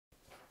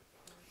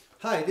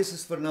Hi, this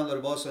is Fernando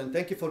Herboso and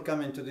thank you for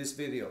coming to this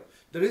video.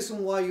 The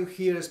reason why you're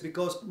here is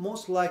because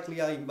most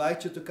likely I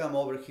invite you to come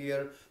over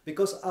here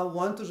because I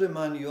want to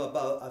remind you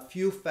about a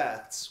few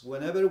facts.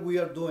 Whenever we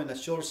are doing a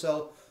short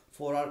sale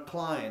for our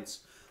clients,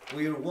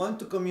 we want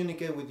to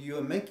communicate with you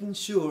and making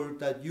sure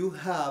that you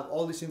have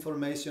all this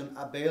information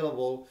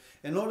available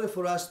in order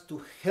for us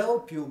to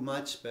help you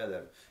much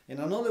better. In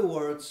other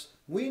words,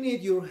 we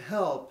need your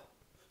help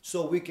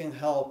so we can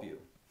help you.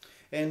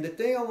 And the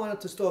thing I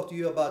wanted to talk to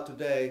you about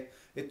today,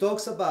 it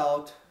talks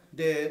about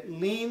the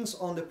liens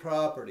on the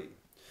property.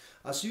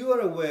 As you are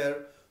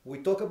aware, we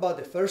talk about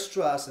the first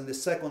trust and the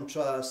second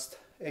trust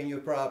in your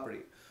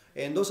property.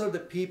 And those are the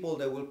people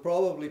that will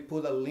probably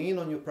put a lien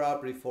on your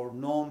property for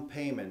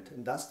non-payment.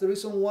 And that's the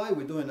reason why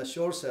we're doing a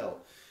short sale.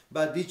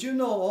 But did you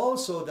know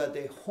also that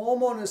the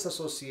Homeowners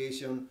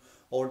Association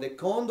or the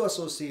Condo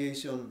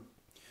Association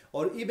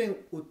or even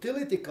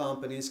utility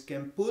companies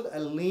can put a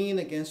lien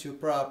against your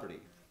property?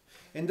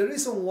 And the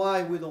reason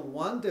why we don't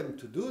want them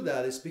to do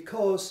that is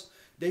because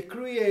they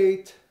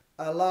create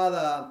a lot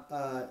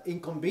of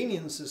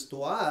inconveniences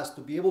to us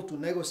to be able to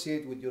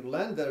negotiate with your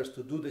lenders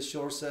to do the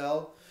short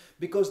sale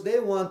because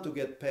they want to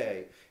get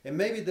paid. And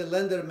maybe the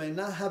lender may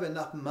not have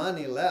enough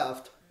money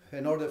left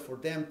in order for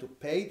them to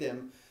pay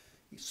them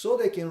so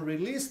they can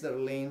release their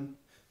lien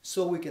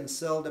so we can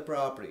sell the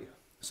property.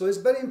 So it's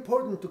very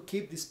important to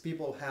keep these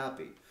people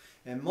happy.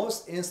 In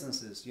most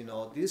instances, you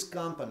know, these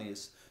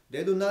companies,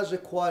 they do not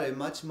require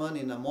much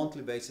money on a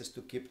monthly basis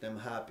to keep them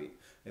happy.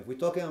 If we're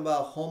talking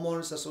about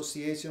homeowners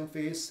association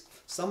fees,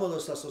 some of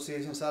those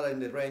associations are in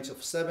the range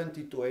of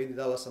 $70 to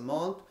 $80 a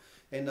month.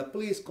 And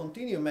please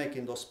continue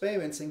making those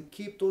payments and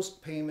keep those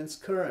payments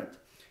current.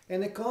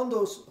 And the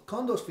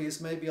condos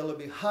fees may be a little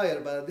bit higher,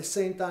 but at the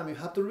same time, you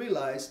have to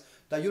realize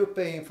that you're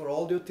paying for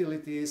all the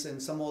utilities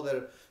and some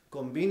other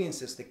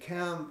conveniences that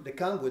come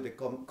with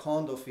the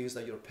condo fees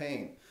that you're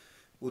paying.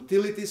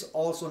 Utilities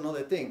also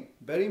another thing.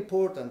 Very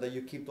important that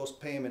you keep those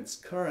payments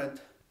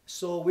current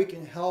so we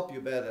can help you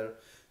better,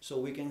 so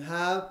we can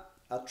have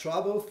a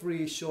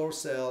trouble-free short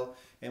sale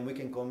and we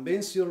can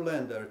convince your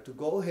lender to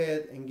go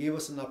ahead and give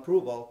us an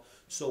approval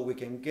so we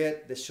can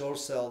get the short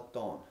sale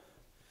done.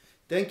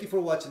 Thank you for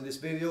watching this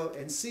video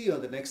and see you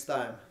on the next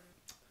time.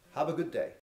 Have a good day.